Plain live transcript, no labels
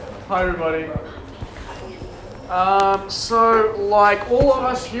Hi everybody. So like all of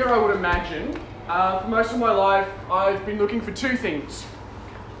us here, I would imagine, for most of my life, I've been looking for two things.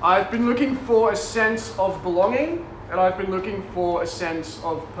 I've been looking for a sense of belonging, and I've been looking for a sense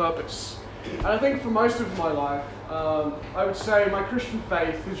of purpose. And I think for most of my life, I would say my Christian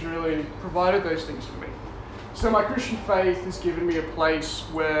faith has really provided those things for me. So my Christian faith has given me a place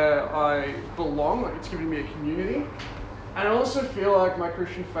where I belong, like it's given me a community. And I also feel like my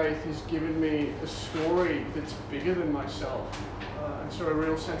Christian faith has given me a story that's bigger than myself, and so a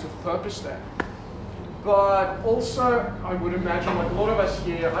real sense of purpose there. But also, I would imagine, like a lot of us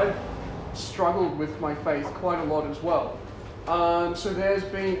here, I've struggled with my faith quite a lot as well. So there's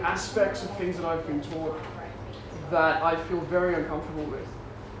been aspects of things that I've been taught that I feel very uncomfortable with.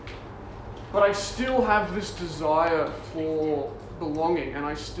 But I still have this desire for belonging, and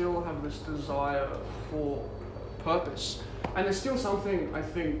I still have this desire for purpose. And there's still something, I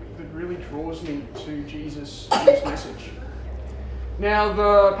think, that really draws me to Jesus and his message. Now,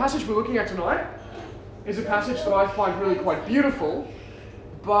 the passage we're looking at tonight is a passage that I find really quite beautiful,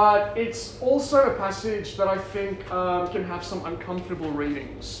 but it's also a passage that I think can have some uncomfortable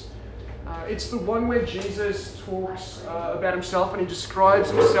readings. It's the one where Jesus talks about himself, and he describes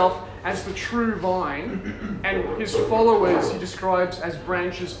himself as the true vine, and his followers he describes as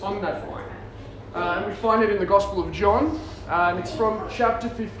branches on that vine. And we find it in the Gospel of John. It's from chapter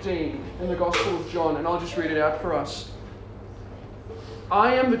 15 in the Gospel of John, and I'll just read it out for us.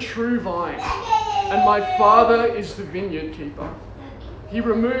 I am the true vine, and my Father is the vineyard keeper. He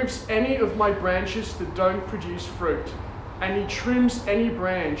removes any of my branches that don't produce fruit, and he trims any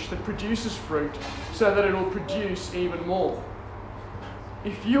branch that produces fruit so that it will produce even more.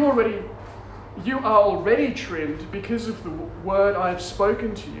 If you are already trimmed because of the word I have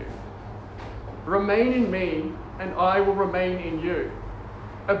spoken to you. Remain in me, and I will remain in you.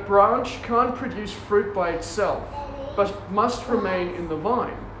 A branch can't produce fruit by itself, but must remain in the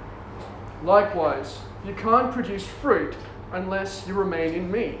vine. Likewise, you can't produce fruit unless you remain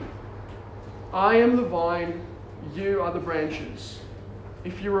in me. I am the vine, you are the branches.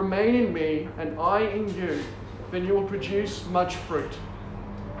 If you remain in me, and I in you, then you will produce much fruit.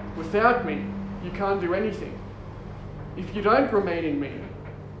 Without me, you can't do anything. If you don't remain in me,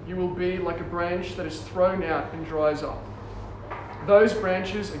 you will be like a branch that is thrown out and dries up. Those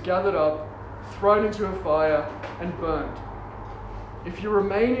branches are gathered up, thrown into a fire, and burned. If you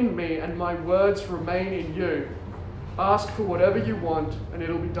remain in me and my words remain in you, ask for whatever you want and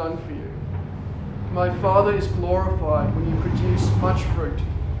it'll be done for you. My Father is glorified when you produce much fruit,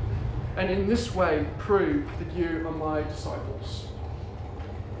 and in this way prove that you are my disciples.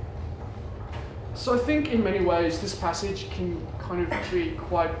 So I think in many ways this passage can kind of be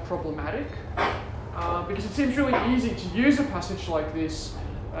quite problematic because it seems really easy to use a passage like this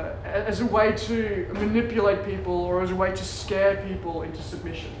as a way to manipulate people or as a way to scare people into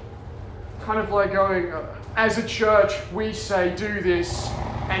submission. Kind of like going, as a church, we say do this,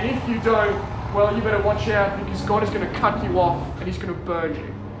 and if you don't, well, you better watch out because God is going to cut you off and he's going to burn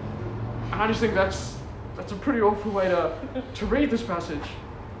you. And I just think that's a pretty awful way to read this passage.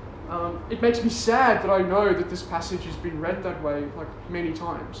 It makes me sad that I know that this passage has been read that way like many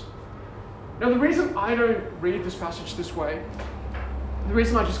times. Now the reason I don't read this passage this way, the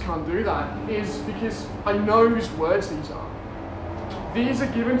reason I just can't do that is because I know whose words these are. These are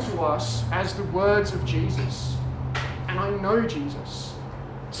given to us as the words of Jesus, and I know Jesus.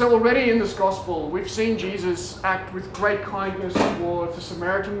 So already in this gospel, we've seen Jesus act with great kindness towards the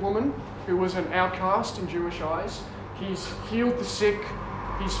Samaritan woman who was an outcast in Jewish eyes. He's healed the sick.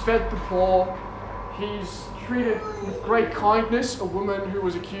 He's fed the poor. He's treated with great kindness a woman who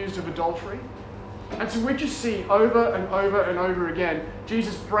was accused of adultery. And so we just see over and over and over again,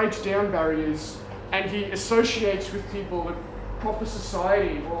 Jesus breaks down barriers and he associates with people that proper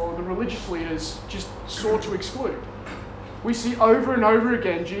society or the religious leaders just sought to exclude. We see over and over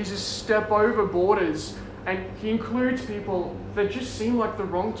again Jesus step over borders and he includes people that just seem like the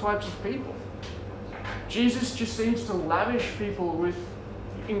wrong types of people. Jesus just seems to lavish people with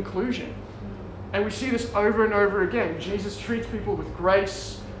inclusion. And we see this over and over again. Jesus treats people with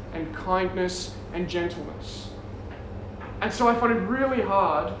grace and kindness and gentleness. And so I find it really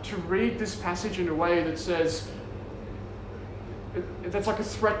hard to read this passage in a way that says, that's like a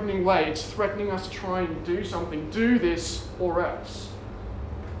threatening way. It's threatening us to try and do something. Do this or else.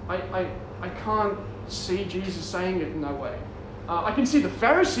 I can't see Jesus saying it in that way. I can see the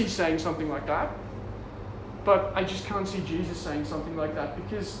Pharisees saying something like that, but I just can't see Jesus saying something like that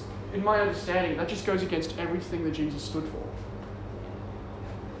because, in my understanding, that just goes against everything that Jesus stood for.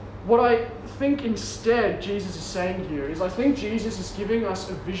 What I think instead Jesus is saying here is I think Jesus is giving us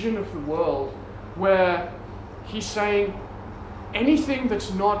a vision of the world where he's saying anything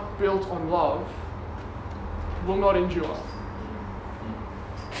that's not built on love will not endure.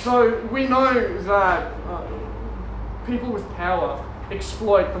 So we know that people with power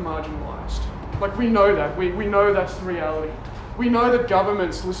exploit the marginalized. Like, we know that. We know that's the reality. We know that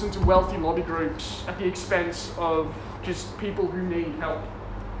governments listen to wealthy lobby groups at the expense of just people who need help.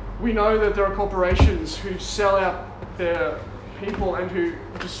 We know that there are corporations who sell out their people and who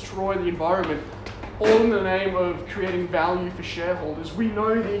destroy the environment, all in the name of creating value for shareholders. We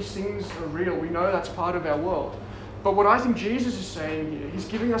know these things are real. We know that's part of our world. But what I think Jesus is saying here, he's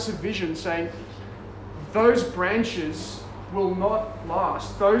giving us a vision saying, those branches will not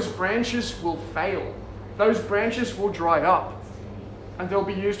last. Those branches will fail. Those branches will dry up. And they'll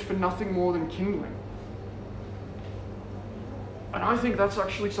be used for nothing more than kindling. And I think that's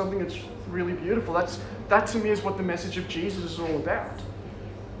actually something that's really beautiful. That to me is what the message of Jesus is all about.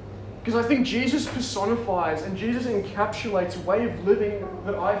 Because I think Jesus personifies and Jesus encapsulates a way of living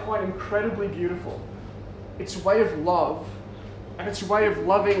that I find incredibly beautiful. It's a way of love, and it's a way of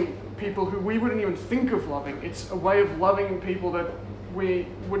loving people who we wouldn't even think of loving. It's a way of loving people that we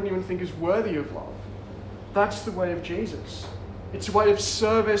wouldn't even think is worthy of love. That's the way of Jesus. It's a way of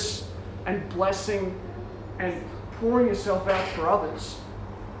service and blessing and pouring yourself out for others.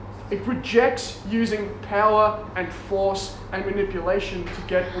 It rejects using power and force and manipulation to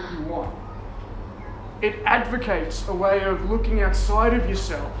get what you want. It advocates a way of looking outside of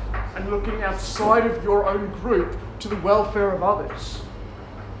yourself and looking outside of your own group to the welfare of others.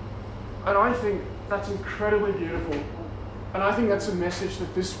 And I think that's incredibly beautiful. And I think that's a message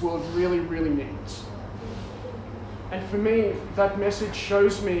that this world really, really needs. And for me, that message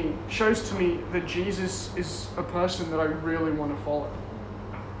shows to me that Jesus is a person that I really want to follow.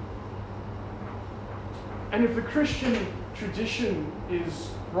 And if the Christian tradition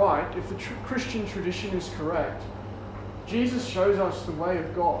is right, if the Christian tradition is correct, Jesus shows us the way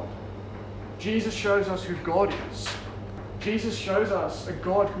of God. Jesus shows us who God is. Jesus shows us a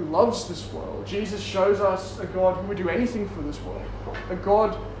God who loves this world. Jesus shows us a God who would do anything for this world. A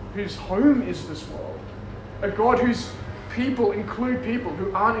God whose home is this world. A God whose people include people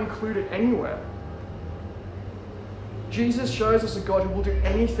who aren't included anywhere. Jesus shows us a God who will do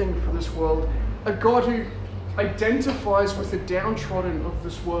anything for this world. A God who identifies with the downtrodden of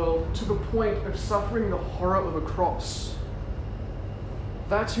this world to the point of suffering the horror of a cross.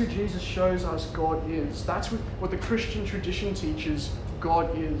 That's who Jesus shows us God is. That's what the Christian tradition teaches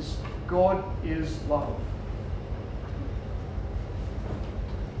God is. God is love.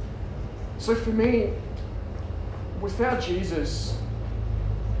 So for me, without Jesus,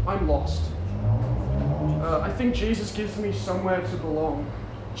 I'm lost. I think Jesus gives me somewhere to belong.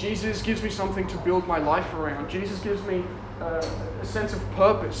 Jesus gives me something to build my life around. Jesus gives me a sense of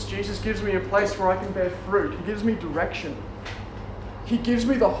purpose. Jesus gives me a place where I can bear fruit. He gives me direction. He gives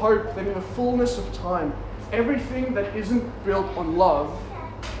me the hope that in the fullness of time, everything that isn't built on love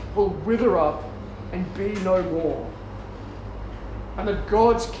will wither up and be no more. And that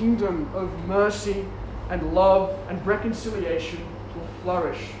God's kingdom of mercy and love and reconciliation will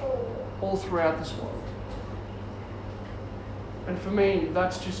flourish all throughout this world. And for me,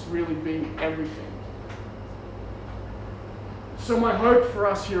 that's just really been everything. So my hope for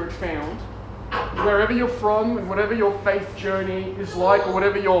us here at Found, wherever you're from and whatever your faith journey is like, or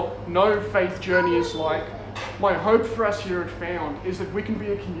whatever your no faith journey is like, my hope for us here at Found is that we can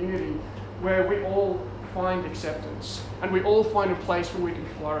be a community where we all find acceptance and we all find a place where we can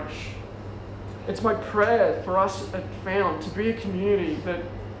flourish. It's my prayer for us at Found to be a community that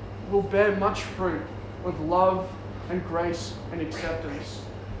will bear much fruit of love and grace and acceptance,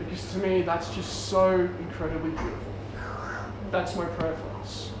 because to me that's just so incredibly beautiful. That's my prayer for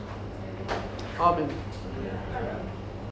us. Amen.